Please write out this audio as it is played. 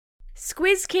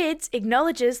Squiz Kids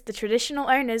acknowledges the traditional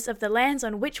owners of the lands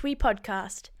on which we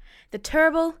podcast, the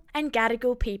Turrbal and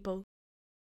Gadigal people.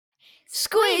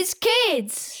 Squiz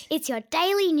Kids! It's your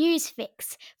daily news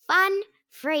fix. Fun,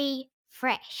 free,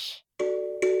 fresh.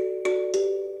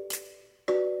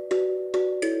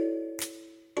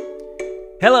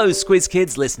 Hello Squiz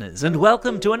Kids listeners, and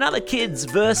welcome to another Kids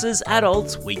vs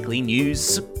Adults weekly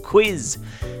news quiz.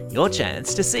 Your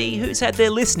chance to see who's had their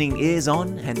listening ears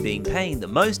on and been paying the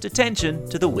most attention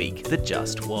to the week that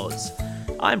just was.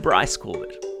 I'm Bryce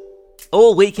Corbett.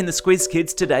 All week in the Squiz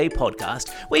Kids Today podcast,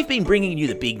 we've been bringing you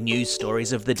the big news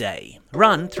stories of the day,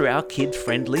 run through our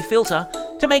kid-friendly filter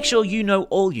to make sure you know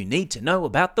all you need to know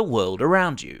about the world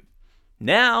around you.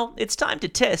 Now, it's time to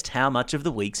test how much of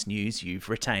the week's news you've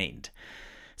retained.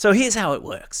 So here's how it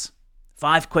works.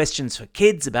 5 questions for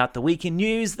kids about the week in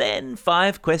news, then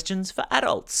 5 questions for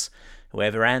adults.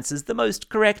 Whoever answers the most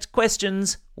correct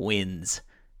questions wins.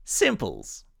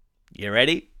 Simples. You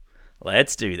ready?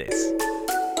 Let's do this.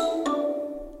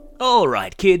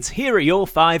 Alright kids, here are your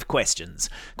 5 questions.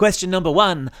 Question number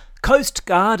 1. Coast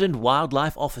Guard and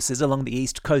wildlife officers along the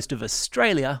east coast of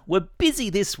Australia were busy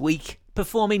this week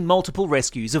performing multiple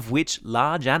rescues of which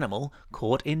large animal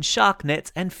caught in shark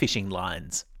nets and fishing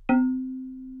lines?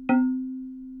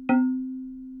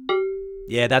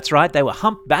 Yeah, that's right, they were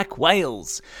humpback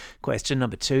whales. Question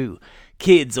number 2.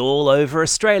 Kids all over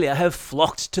Australia have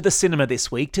flocked to the cinema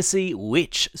this week to see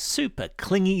which super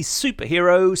clingy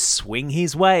superhero swing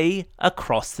his way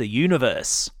across the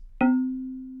universe.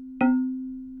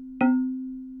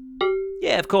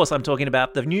 Yeah, of course, I'm talking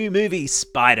about the new movie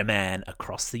Spider-Man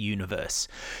Across the Universe.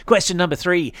 Question number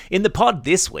 3. In the pod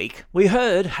this week, we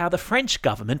heard how the French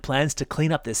government plans to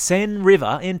clean up the Seine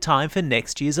River in time for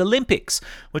next year's Olympics,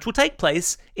 which will take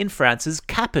place in France's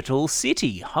capital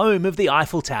city, home of the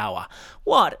Eiffel Tower.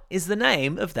 What is the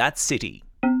name of that city?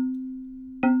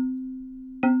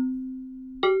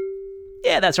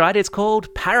 Yeah, that's right, it's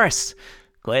called Paris.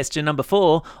 Question number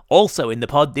 4. Also in the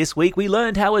pod this week, we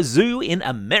learned how a zoo in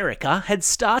America had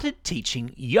started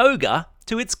teaching yoga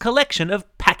to its collection of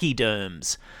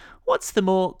pachyderms. What's the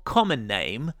more common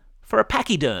name for a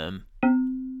pachyderm?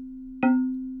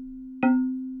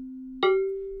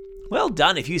 Well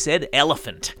done if you said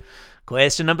elephant.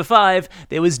 Question number 5.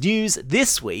 There was news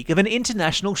this week of an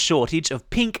international shortage of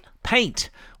pink paint,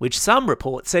 which some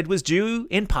reports said was due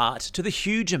in part to the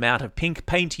huge amount of pink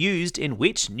paint used in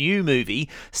which new movie,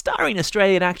 starring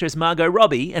Australian actress Margot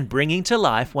Robbie and bringing to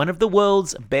life one of the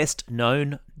world's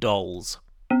best-known dolls.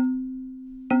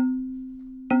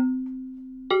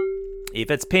 If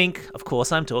it's pink, of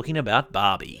course I'm talking about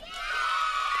Barbie.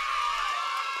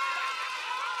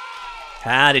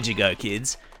 How did you go,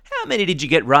 kids? How many did you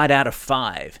get right out of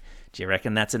 5? Do you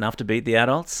reckon that's enough to beat the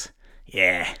adults?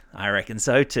 Yeah, I reckon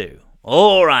so too.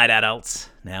 All right, adults,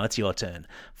 now it's your turn.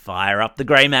 Fire up the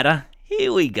grey matter.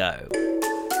 Here we go.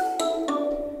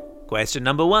 Question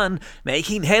number 1.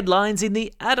 Making headlines in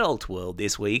the adult world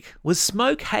this week was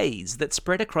smoke haze that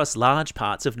spread across large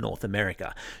parts of North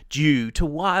America due to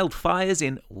wildfires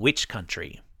in which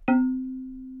country?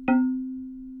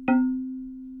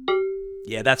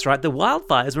 Yeah, that's right, the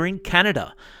wildfires were in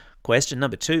Canada. Question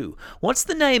number 2. What's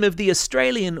the name of the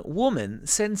Australian woman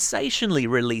sensationally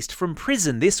released from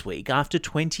prison this week after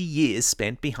 20 years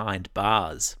spent behind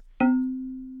bars?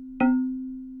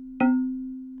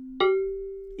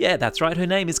 Yeah, that's right, her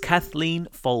name is Kathleen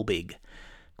Folbig.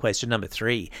 Question number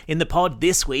 3. In the pod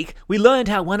this week, we learned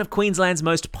how one of Queensland's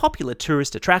most popular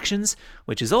tourist attractions,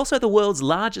 which is also the world's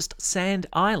largest sand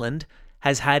island,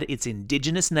 has had its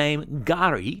indigenous name,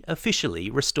 Gari,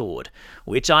 officially restored.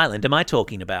 Which island am I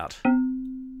talking about?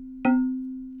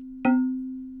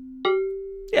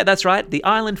 Yeah, that's right, the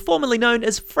island formerly known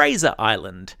as Fraser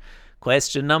Island.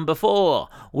 Question number 4.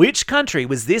 Which country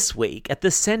was this week at the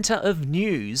centre of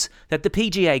news that the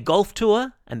PGA Golf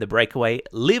Tour and the breakaway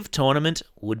LIV tournament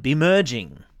would be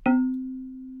merging?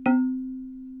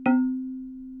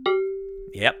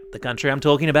 Yep, the country I'm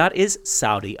talking about is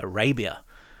Saudi Arabia.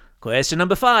 Question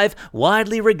number 5.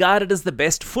 Widely regarded as the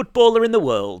best footballer in the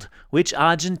world, which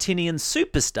Argentinian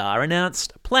superstar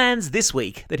announced plans this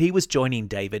week that he was joining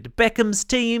David Beckham's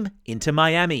team Inter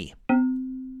Miami?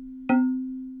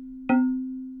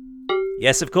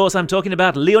 Yes, of course, I'm talking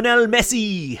about Lionel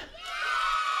Messi.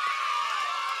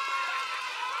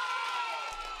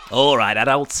 All right,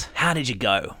 adults, how did you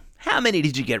go? How many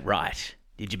did you get right?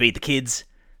 Did you beat the kids?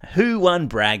 Who won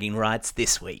bragging rights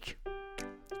this week?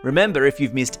 Remember, if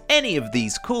you've missed any of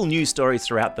these cool news stories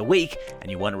throughout the week and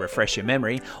you want to refresh your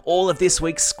memory, all of this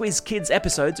week's Squiz Kids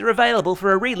episodes are available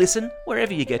for a re-listen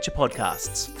wherever you get your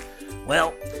podcasts.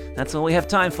 Well, that's all we have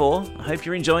time for. I hope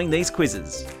you're enjoying these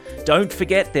quizzes. Don't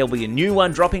forget there'll be a new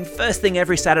one dropping first thing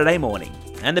every Saturday morning.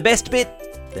 And the best bit,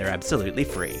 they're absolutely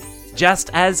free.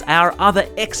 Just as our other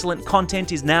excellent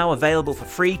content is now available for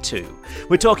free too.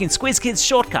 We're talking Squiz Kids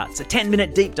Shortcuts, a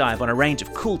 10-minute deep dive on a range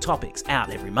of cool topics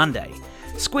out every Monday.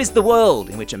 Squiz the World,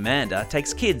 in which Amanda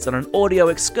takes kids on an audio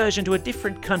excursion to a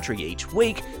different country each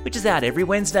week, which is out every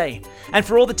Wednesday. And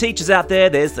for all the teachers out there,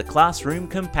 there's the Classroom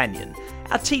Companion,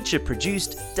 our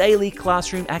teacher-produced daily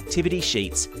classroom activity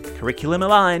sheets, curriculum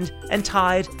aligned and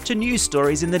tied to news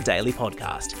stories in the daily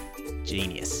podcast.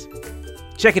 Genius.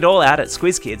 Check it all out at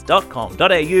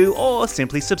squizkids.com.au or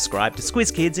simply subscribe to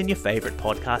Squiz Kids in your favourite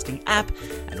podcasting app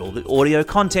and all the audio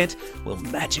content will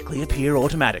magically appear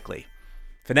automatically.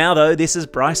 For now though, this is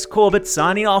Bryce Corbett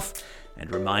signing off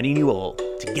and reminding you all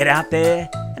to get out there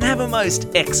and have a most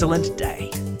excellent day.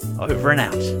 Over and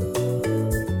out.